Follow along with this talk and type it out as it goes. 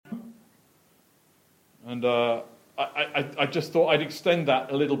And I just thought I'd extend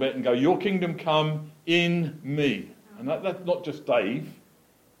that a little bit and go, your kingdom come in me. And that's not just Dave.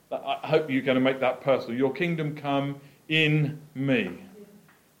 I hope you're going to make that personal. Your kingdom come in me.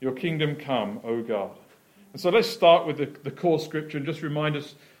 Your kingdom come, O God. And so let's start with the core scripture and just remind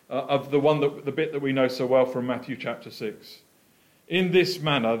us of the bit that we know so well from Matthew chapter 6. In this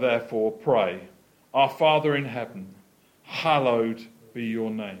manner, therefore, pray, our Father in heaven, hallowed be your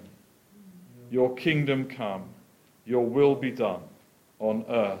name. Your kingdom come, your will be done on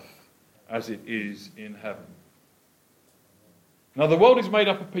earth as it is in heaven. Now, the world is made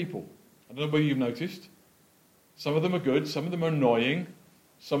up of people. I don't know whether you've noticed. Some of them are good, some of them are annoying,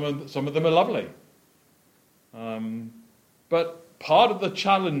 some of them are lovely. But part of the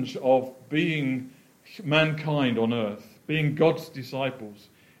challenge of being mankind on earth, being God's disciples,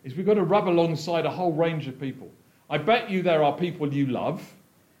 is we've got to rub alongside a whole range of people. I bet you there are people you love,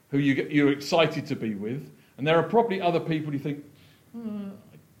 who you're excited to be with, and there are probably other people you think,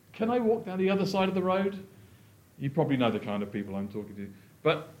 can I walk down the other side of the road? You probably know the kind of people I'm talking to.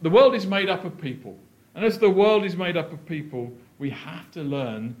 But the world is made up of people. And as the world is made up of people, we have to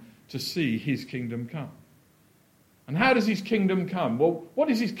learn to see his kingdom come. And how does his kingdom come? Well, what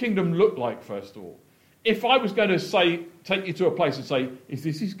does his kingdom look like, first of all? If I was going to take you to a place and say, is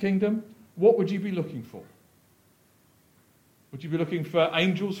this his kingdom? What would you be looking for? Would you be looking for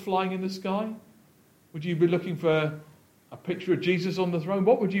angels flying in the sky? Would you be looking for a picture of Jesus on the throne?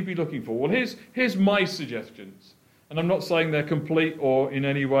 What would you be looking for? Well, here's my suggestions. And I'm not saying they're complete or in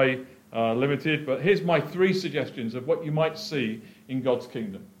any way limited, but here's my 3 suggestions of what you might see in God's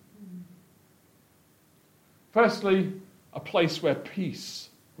kingdom. Firstly, a place where peace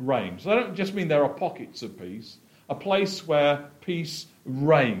reigns. I don't just mean there are pockets of peace. A place where peace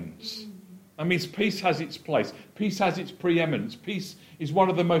reigns. That means peace has its place. Peace has its preeminence. Peace is one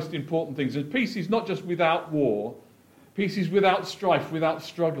of the most important things. And peace is not just without war. Peace is without strife, without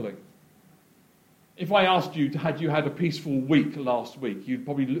struggling. If I asked you, had you had a peaceful week last week, you'd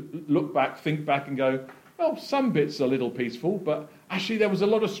probably look back, think back and go, well, some bits are a little peaceful, but actually there was a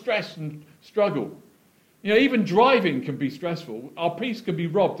lot of stress and struggle. You know, even driving can be stressful. Our peace can be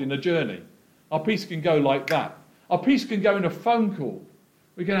robbed in a journey. Our peace can go like that. Our peace can go in a phone call.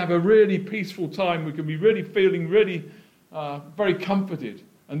 We can have a really peaceful time. We can be really feeling very comforted.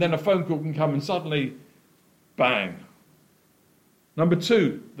 And then a phone call can come and suddenly, bang. Number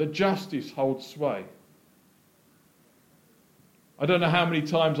 2, that justice holds sway. I don't know how many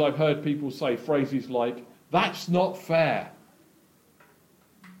times I've heard people say phrases like, that's not fair.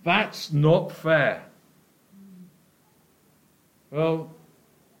 That's not fair. Well,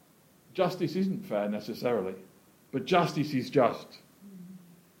 justice isn't fair necessarily, but justice is just.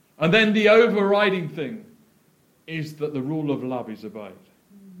 And then the overriding thing is that the rule of love is obeyed.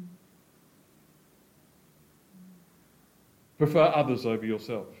 Prefer others over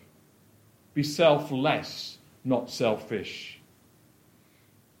yourself. Be selfless, not selfish.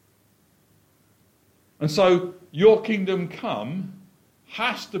 And so your kingdom come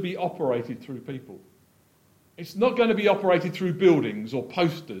has to be operated through people. It's not going to be operated through buildings or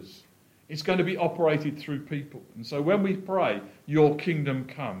posters. It's going to be operated through people. And so when we pray, your kingdom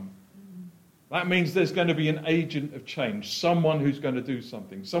come, that means there's going to be an agent of change, someone who's going to do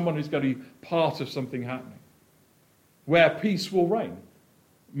something, someone who's going to be part of something happening, where peace will reign.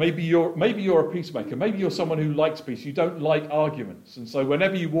 Maybe you're a peacemaker. Maybe you're someone who likes peace. You don't like arguments. And so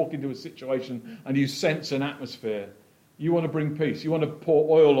whenever you walk into a situation and you sense an atmosphere, you want to bring peace. You want to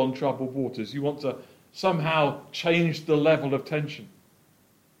pour oil on troubled waters. You want to somehow change the level of tension.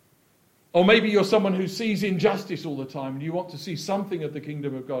 Or maybe you're someone who sees injustice all the time and you want to see something of the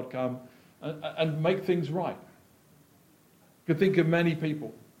kingdom of God come and make things right. You can think of many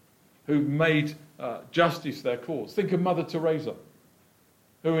people who've made justice their cause. Think of Mother Teresa,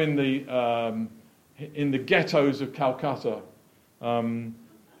 who in the ghettos of Calcutta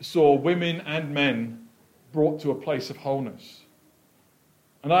saw women and men brought to a place of wholeness.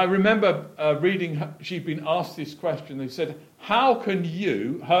 And I remember reading, she'd been asked this question. They said, how can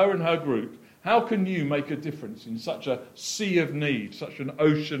you, her and her group, how can you make a difference in such a sea of need, such an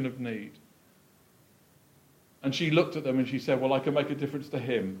ocean of need? And she looked at them and she said, well, I can make a difference to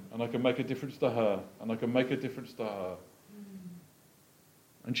him, and I can make a difference to her, and I can make a difference to her.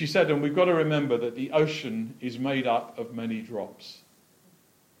 And she said, and we've got to remember that the ocean is made up of many drops.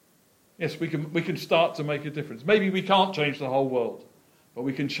 Yes, we can start to make a difference. Maybe we can't change the whole world, but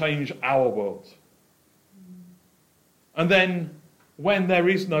we can change our world. And then, when there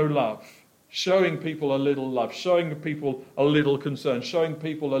is no love, showing people a little love, showing people a little concern, showing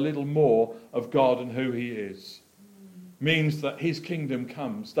people a little more of God and who he is. means that his kingdom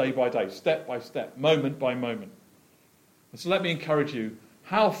comes day by day, step by step, moment by moment. And so let me encourage you,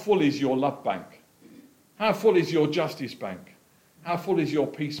 how full is your love bank? How full is your justice bank? How full is your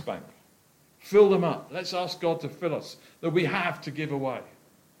peace bank? Fill them up. Let's ask God to fill us, that we have to give away.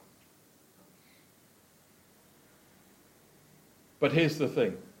 But here's the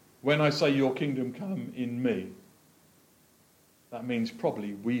thing. When I say your kingdom come in me, that means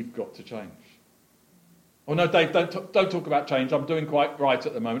probably we've got to change. Oh no, Dave, don't talk about change. I'm doing quite right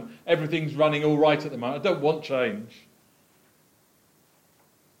at the moment. Everything's running all right at the moment. I don't want change.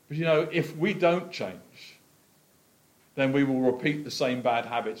 But you know, if we don't change, then we will repeat the same bad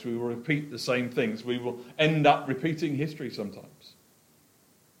habits. We will repeat the same things. We will end up repeating history sometimes.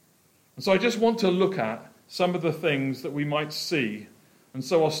 And so I just want to look at some of the things that we might see. And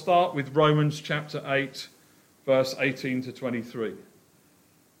so I'll start with Romans chapter 8, verse 18 to 23.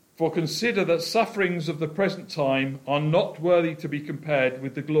 For consider that sufferings of the present time are not worthy to be compared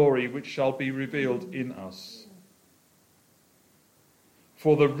with the glory which shall be revealed in us.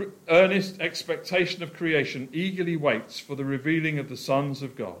 For the earnest expectation of creation eagerly waits for the revealing of the sons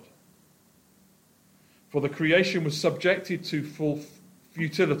of God. For the creation was subjected to full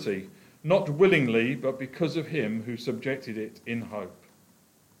futility, not willingly, but because of him who subjected it in hope.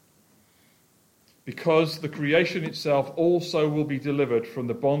 Because the creation itself also will be delivered from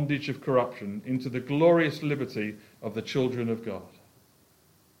the bondage of corruption into the glorious liberty of the children of God.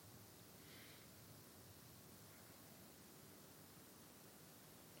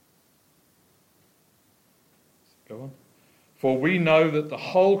 Go on. For we know that the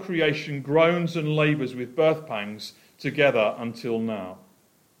whole creation groans and labours with birth pangs together until now.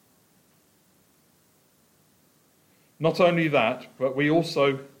 Not only that, but we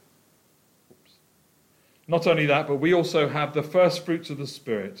also have the first fruits of the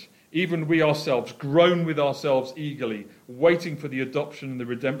Spirit. Even we ourselves groan with ourselves eagerly, waiting for the adoption and the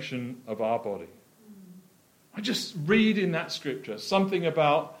redemption of our body. I just read in that scripture something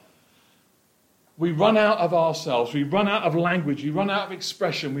about we run out of ourselves, we run out of language, we run out of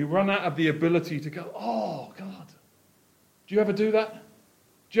expression, we run out of the ability to go, oh, God. Do you ever do that?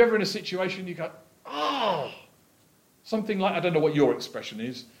 Do you ever in a situation you go, oh, something like, I don't know what your expression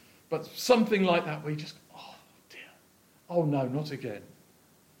is, but something like that where you just, oh dear, oh no, not again.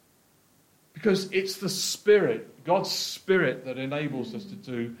 Because it's the Spirit, God's Spirit, that enables us to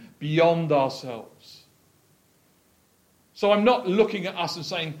do beyond ourselves. So I'm not looking at us and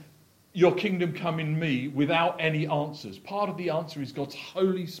saying, your kingdom come in me without any answers. Part of the answer is God's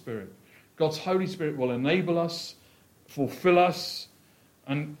Holy Spirit. God's Holy Spirit will enable us, fulfill us,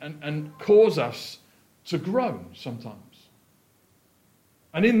 and cause us to groan sometimes.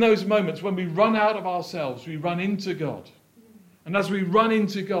 And in those moments when we run out of ourselves, we run into God. And as we run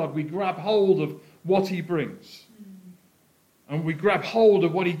into God, we grab hold of what he brings. And we grab hold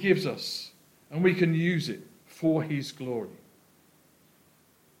of what he gives us. And we can use it for his glory.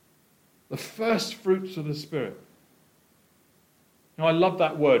 The first fruits of the Spirit. Now, I love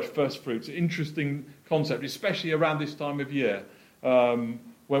that word, first fruits. Interesting concept, especially around this time of year. When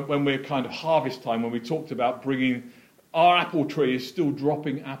we're kind of harvest time, when we talked about bringing... Our apple tree is still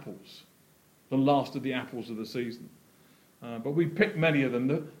dropping apples. The last of the apples of the season. But we picked many of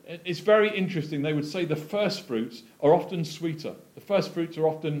them. It's very interesting. They would say the first fruits are often sweeter. The first fruits are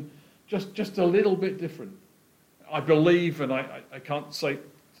often just a little bit different. I believe, and I can't say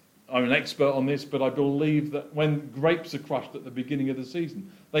I'm an expert on this, but I believe that when grapes are crushed at the beginning of the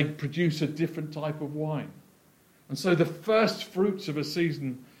season, they produce a different type of wine. And so the first fruits of a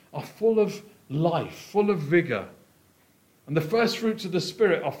season are full of life, full of vigour. And the first fruits of the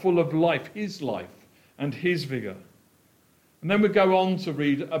Spirit are full of life and his vigour. And then we go on to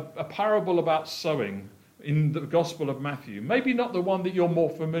read a parable about sowing in the Gospel of Matthew. Maybe not the one that you're more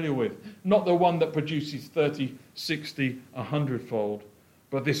familiar with, not the one that produces 30, 60, 100-fold,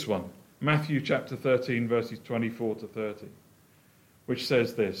 but this one, Matthew chapter 13, verses 24 to 30, which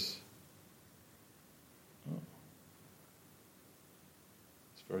says this. Oh.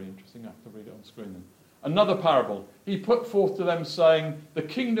 It's very interesting. I have to read it on screen then. Another parable. He put forth to them, saying, the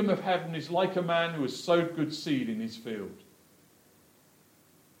kingdom of heaven is like a man who has sowed good seed in his field.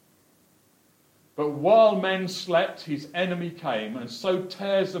 But while men slept, his enemy came and sowed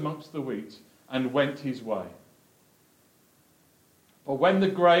tares amongst the wheat and went his way. But when the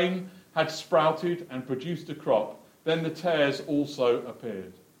grain had sprouted and produced a crop, then the tares also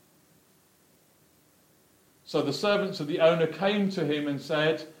appeared. So the servants of the owner came to him and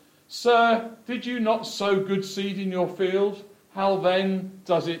said, Sir, did you not sow good seed in your field? How then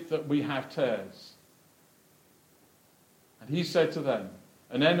does it that we have tares? And he said to them,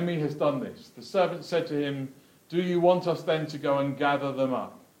 an enemy has done this. The servant said to him, Do you want us then to go and gather them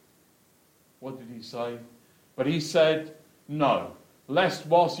up? What did he say? But he said, no, lest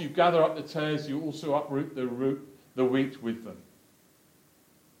whilst you gather up the tares, you also uproot the wheat with them.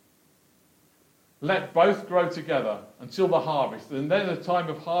 Let both grow together until the harvest, and then at the time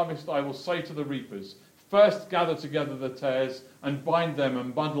of harvest I will say to the reapers, first gather together the tares and bind them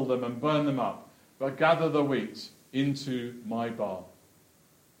and bundle them and burn them up, but gather the wheat into my barn.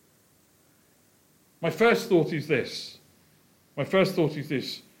 My first thought is this. We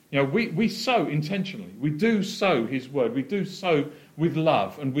sow intentionally. We do sow his word. We do sow with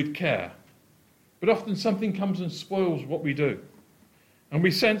love and with care. But often something comes and spoils what we do. And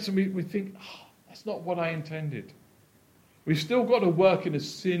we sense and we think, that's not what I intended. We've still got to work in a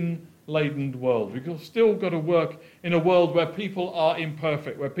sin-laden world. We've still got to work in a world where people are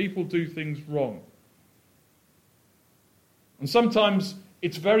imperfect, where people do things wrong. And sometimes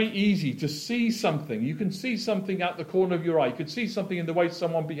it's very easy to see something. You can see something out the corner of your eye. You can see something in the way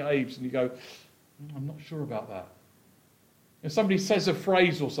someone behaves and you go, I'm not sure about that. If somebody says a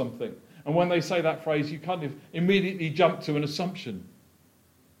phrase or something, and when they say that phrase, you kind of immediately jump to an assumption.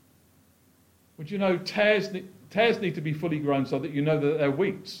 Would you know, tares need to be fully grown so that you know that they're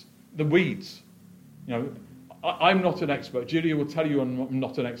weeds. The weeds. You know, I'm not an expert. Julia will tell you I'm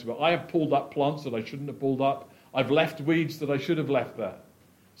not an expert. I have pulled up plants that I shouldn't have pulled up. I've left weeds that I should have left there.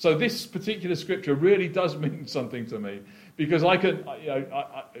 So this particular scripture really does mean something to me, because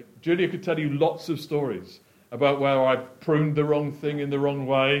Julia could tell you lots of stories about where I've pruned the wrong thing in the wrong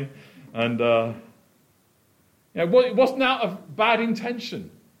way, and it wasn't out of bad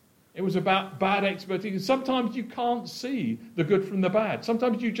intention. It was about bad expertise. Sometimes you can't see the good from the bad.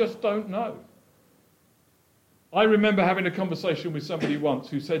 Sometimes you just don't know. I remember having a conversation with somebody once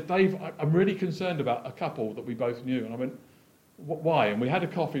who said, Dave, I'm really concerned about a couple that we both knew. And I went, why? And we had a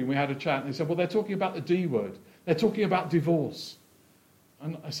coffee and we had a chat. And they said, well, they're talking about the D word. They're talking about divorce.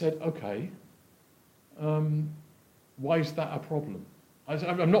 And I said, okay, why is that a problem? I said,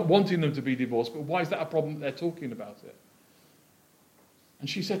 I'm not wanting them to be divorced, but why is that a problem that they're talking about it? And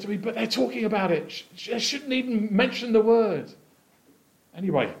she said to me, but they're talking about it. They shouldn't even mention the word.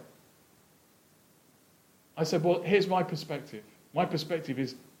 Anyway, I said, well, here's my perspective. My perspective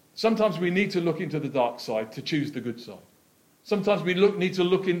is sometimes we need to look into the dark side to choose the good side. Sometimes we need to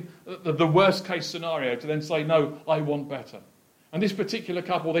look in the worst case scenario to then say, no, I want better. And this particular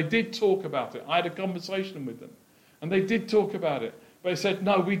couple, they did talk about it. I had a conversation with them. And they did talk about it. But they said,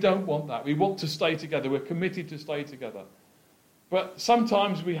 no, we don't want that. We want to stay together. We're committed to stay together. But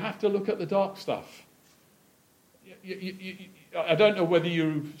sometimes we have to look at the dark stuff. I don't know whether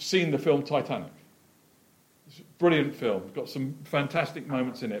you've seen the film Titanic. It's a brilliant film. It's got some fantastic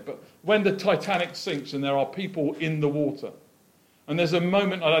moments in it. But when the Titanic sinks and there are people in the water, and there's a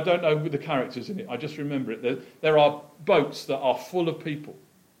moment, and I don't know the characters in it, I just remember it, there are boats that are full of people.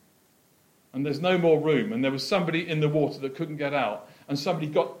 And there's no more room. And there was somebody in the water that couldn't get out. And somebody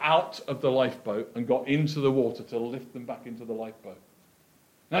got out of the lifeboat and got into the water to lift them back into the lifeboat.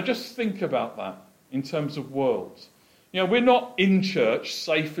 Now just think about that in terms of worlds. You know, we're not in church,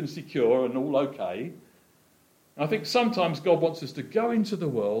 safe and secure and all okay. I think sometimes God wants us to go into the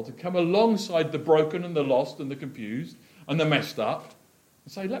world and come alongside the broken and the lost and the confused and the messed up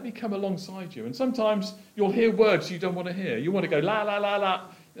and say, let me come alongside you. And sometimes you'll hear words you don't want to hear. You want to go, la, la, la, la.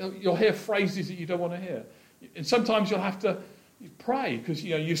 You'll hear phrases that you don't want to hear. And sometimes you'll have to pray because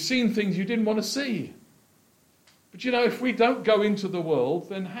you've seen things you didn't want to see. But if we don't go into the world,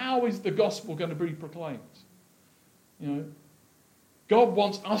 then how is the gospel going to be proclaimed? God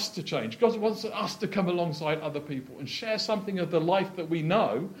wants us to change. God wants us to come alongside other people and share something of the life that we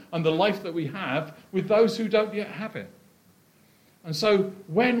know and the life that we have with those who don't yet have it. And so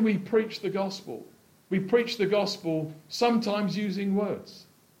when we preach the gospel sometimes using words.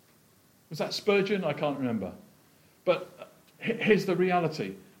 Was that Spurgeon? I can't remember. But here's the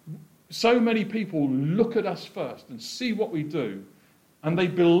reality. So many people look at us first and see what we do, and they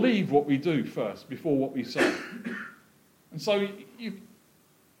believe what we do first before what we say. And so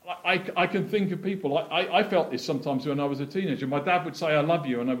I can think of people. I felt this sometimes when I was a teenager. My dad would say, I love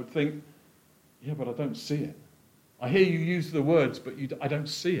you, and I would think, yeah, but I don't see it. I hear you use the words, but I don't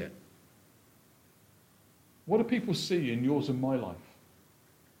see it. What do people see in yours and my life?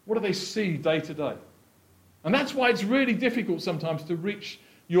 What do they see day to day? And that's why it's really difficult sometimes to reach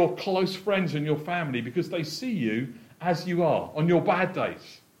your close friends and your family, because they see you as you are on your bad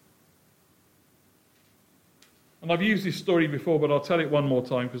days. And I've used this story before, but I'll tell it one more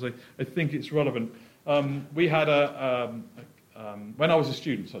time because I think it's relevant. We had when I was a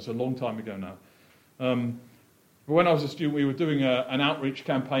student, so it's a long time ago now, But when I was a student, we were doing an outreach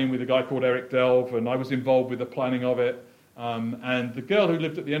campaign with a guy called Eric Delve, and I was involved with the planning of it. And the girl who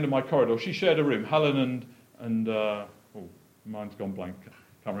lived at the end of my corridor, she shared a room. Helen and mine's gone blank.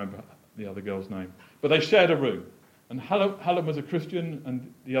 Can't remember the other girl's name. But they shared a room. And Helen was a Christian,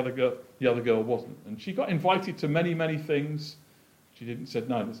 and the other girl wasn't. And she got invited to many, many things. She said,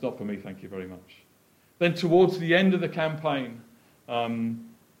 no, it's not for me, thank you very much. Then towards the end of the campaign,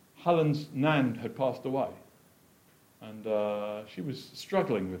 Helen's nan had passed away. And she was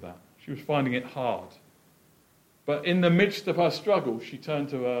struggling with that. She was finding it hard. But in the midst of her struggle, she turned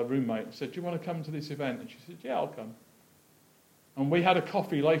to her roommate and said, do you want to come to this event? And she said, yeah, I'll come. And we had a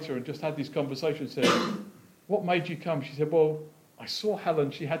coffee later and just had this conversation. Said, what made you come? She said, well, I saw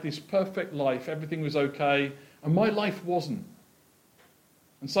Helen. She had this perfect life. Everything was okay. And my life wasn't.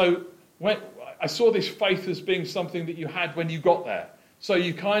 And so when I saw this faith as being something that you had when you got there. So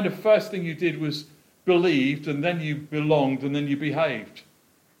you kind of, first thing you did was believed, and then you belonged, and then you behaved.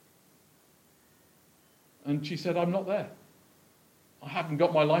 And she said, I'm not there. I haven't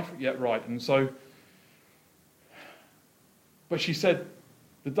got my life yet right. And so, but she said,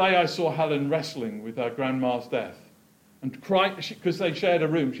 the day I saw Helen wrestling with her grandma's death and crying, because they shared a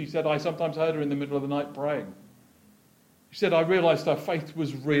room, she said, I sometimes heard her in the middle of the night praying. She said, I realised her faith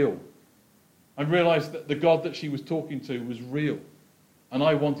was real. I realised that the God that she was talking to was real. And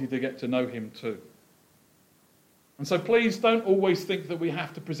I wanted to get to know him too. And so please don't always think that we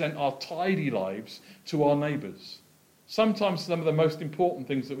have to present our tidy lives to our neighbours. Sometimes some of the most important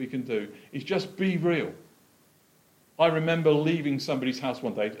things that we can do is just be real. I remember leaving somebody's house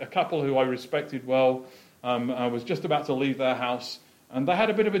one day, a couple who I respected well. I was just about to leave their house, and they had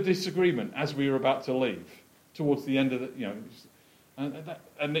a bit of a disagreement as we were about to leave, towards the end of the,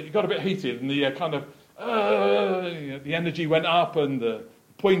 and it got a bit heated, and the the energy went up, and the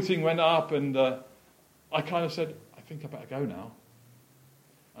pointing went up, and I kind of said, I think I better go now.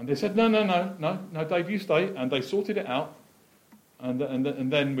 And they said, no, Dave, you stay. And they sorted it out.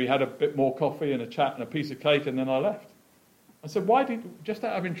 And then we had a bit more coffee and a chat and a piece of cake, and then I left. I said, just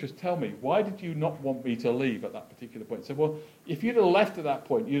out of interest, tell me, why did you not want me to leave at that particular point? I said, well, if you'd have left at that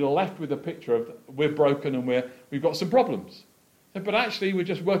point, you'd have left with a picture of we're broken and we've got some problems. I said, but actually, we're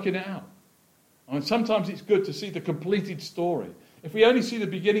just working it out. And sometimes it's good to see the completed story. If we only see the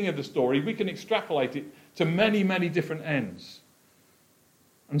beginning of the story, we can extrapolate it to many, many different ends.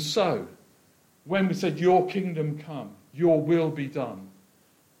 And so, when we said, your kingdom come, your will be done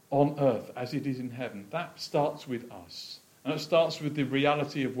on earth as it is in heaven, that starts with us. And it starts with the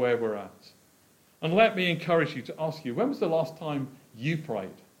reality of where we're at. And let me encourage you to ask you, when was the last time you prayed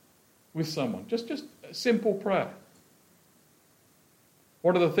with someone? Just a simple prayer.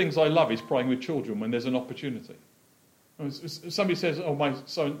 One of the things I love is praying with children when there's an opportunity. Somebody says, oh, my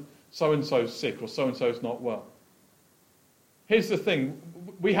so-and-so's sick, or so-and-so's not well. Here's the thing.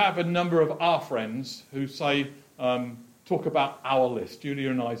 We have a number of our friends who say, talk about our list,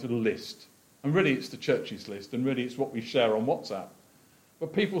 Julia and I's list. And really it's the church's list, and really it's what we share on WhatsApp.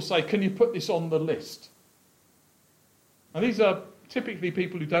 But people say, can you put this on the list? And these are typically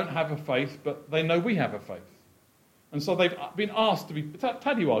people who don't have a faith, but they know we have a faith. And so they've been asked to be,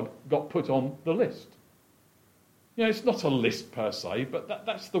 Tadiwa got put on the list. You know, it's not a list per se, but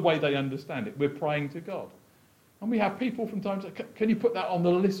that's the way they understand it. We're praying to God. And we have people from time to time, can you put that on the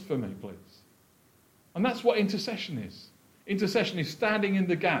list for me, please? And that's what intercession is. Intercession is standing in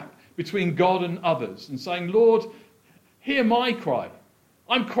the gap between God and others and saying, Lord, hear my cry.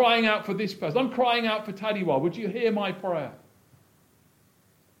 I'm crying out for this person. I'm crying out for Tadiwa. Would you hear my prayer?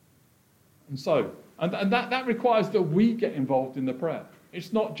 And so, and that requires that we get involved in the prayer.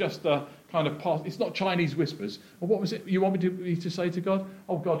 It's not just a kind of past, it's not Chinese whispers. Well, what was it you want me to say to God?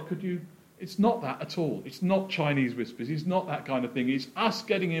 Oh, God, could you... It's not that at all. It's not Chinese whispers. It's not that kind of thing. It's us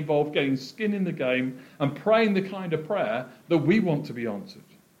getting involved, getting skin in the game, and praying the kind of prayer that we want to be answered.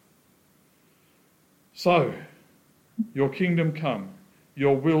 So, your kingdom come,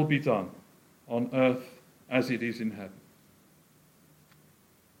 your will be done on earth as it is in heaven.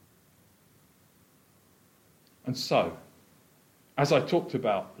 And so, as I talked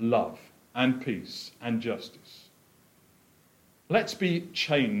about love and peace and justice, let's be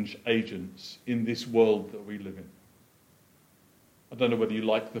change agents in this world that we live in. I don't know whether you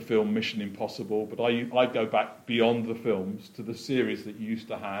like the film Mission Impossible, but I go back beyond the films to the series that you used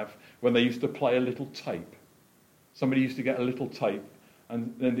to have when they used to play a little tape. Somebody used to get a little tape,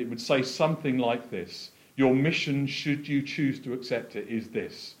 and then it would say something like this: your mission, should you choose to accept it, is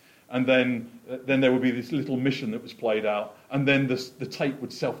this. And then there would be this little mission that was played out, and then the tape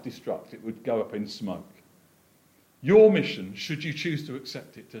would self-destruct. It would go up in smoke. Your mission, should you choose to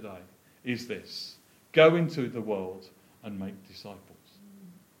accept it today, is this: Go into the world and make disciples.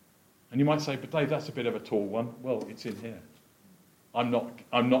 And you might say, but Dave, that's a bit of a tall one. Well, it's in here. I'm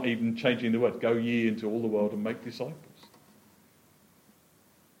not even changing the word. Go ye into all the world and make disciples.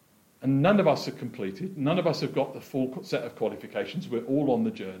 And none of us are completed. None of us have got the full set of qualifications. We're all on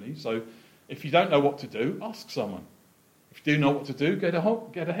the journey. So if you don't know what to do, ask someone. If you do know what to do, get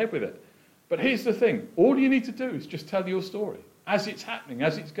ahead with it. But here's the thing. All you need to do is just tell your story as it's happening,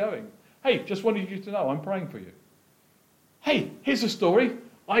 as it's going. Hey, just wanted you to know I'm praying for you. Hey, here's a story.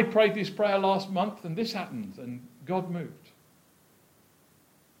 I prayed this prayer last month and this happened and God moved.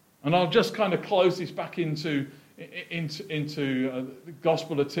 And I'll just kind of close this back into the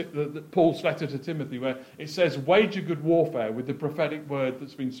gospel of Paul's letter to Timothy, where it says, wage a good warfare with the prophetic word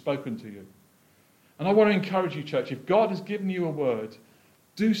that's been spoken to you. And I want to encourage you, church, if God has given you a word,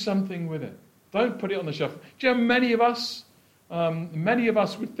 do something with it. Don't put it on the shelf. Do you know, many of us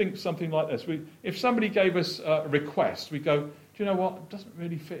would think something like this. If somebody gave us a request, we'd go, do you know what? It doesn't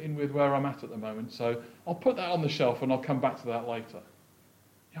really fit in with where I'm at the moment, so I'll put that on the shelf and I'll come back to that later.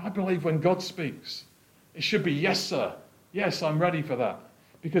 You know, I believe when God speaks, it should be, yes, sir. Yes, I'm ready for that.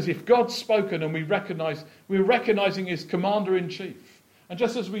 Because if God's spoken and we're recognizing his commander-in-chief. And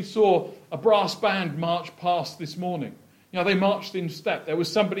just as we saw a brass band march past this morning, you know, they marched in step. There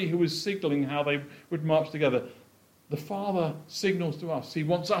was somebody who was signaling how they would march together. The Father signals to us. He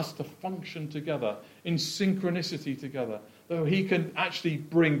wants us to function together in synchronicity together, though he can actually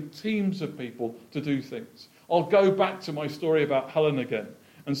bring teams of people to do things. I'll go back to my story about Helen again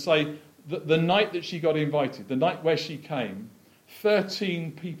and say that the night that she got invited, the night where she came,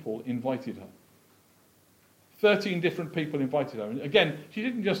 13 people invited her. 13 different people invited her. And again, she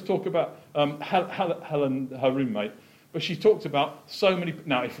didn't just talk about Helen, her roommate, but she talked about so many.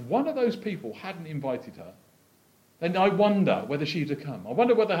 Now, if one of those people hadn't invited her, then I wonder whether she'd have come. I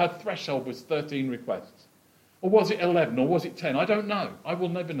wonder whether her threshold was 13 requests. Or was it 11? Or was it 10? I don't know. I will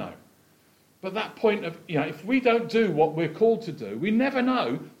never know. But that point of, you know, if we don't do what we're called to do, we never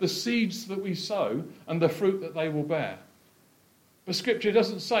know the seeds that we sow and the fruit that they will bear. But Scripture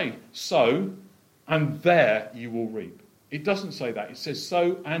doesn't say, sow and there you will reap. It doesn't say that. It says,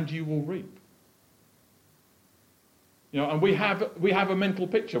 sow and you will reap. You know, and we have a mental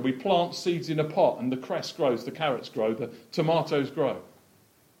picture. We plant seeds in a pot and the cress grows, the carrots grow, the tomatoes grow.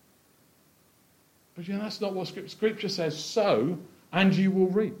 But you know, that's not what Scripture says. Sow and you will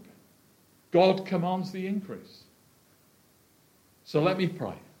reap. God commands the increase. So let me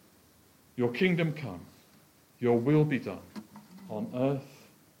pray. Your kingdom come, your will be done on earth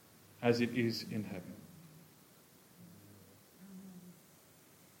as it is in heaven.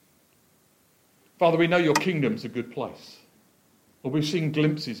 Father, we know your kingdom's a good place. But we've seen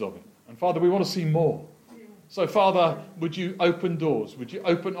glimpses of it. And Father, we want to see more. So Father, would you open doors? Would you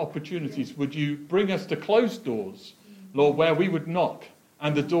open opportunities? Would you bring us to closed doors, Lord, where we would knock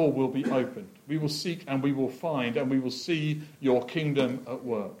and the door will be opened. We will seek and we will find and we will see your kingdom at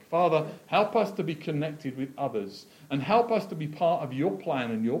work. Father, help us to be connected with others and help us to be part of your plan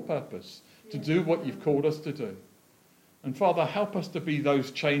and your purpose to do what you've called us to do. And Father, help us to be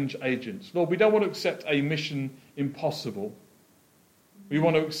those change agents. Lord, we don't want to accept a mission impossible. We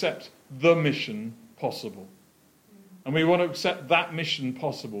want to accept the mission possible. And we want to accept that mission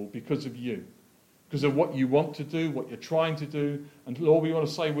possible because of you. Because of what you want to do, what you're trying to do. And Lord, we want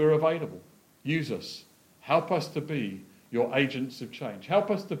to say we're available. Use us. Help us to be your agents of change. Help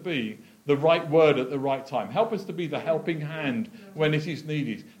us to be the right word at the right time. Help us to be the helping hand when it is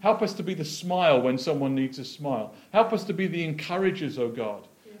needed. Help us to be the smile when someone needs a smile. Help us to be the encouragers, oh God,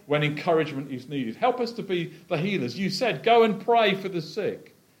 when encouragement is needed. Help us to be the healers. You said, go and pray for the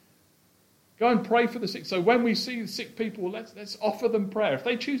sick. Go and pray for the sick. So when we see sick people, let's offer them prayer. If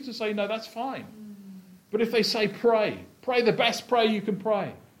they choose to say no, that's fine. But if they say pray the best prayer you can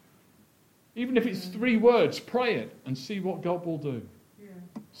pray. Even if it's 3 words, pray it and see what God will do.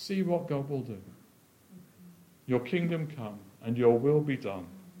 See what God will do. Your kingdom come and your will be done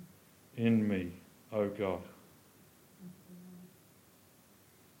in me, O God.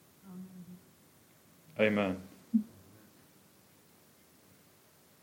 Amen.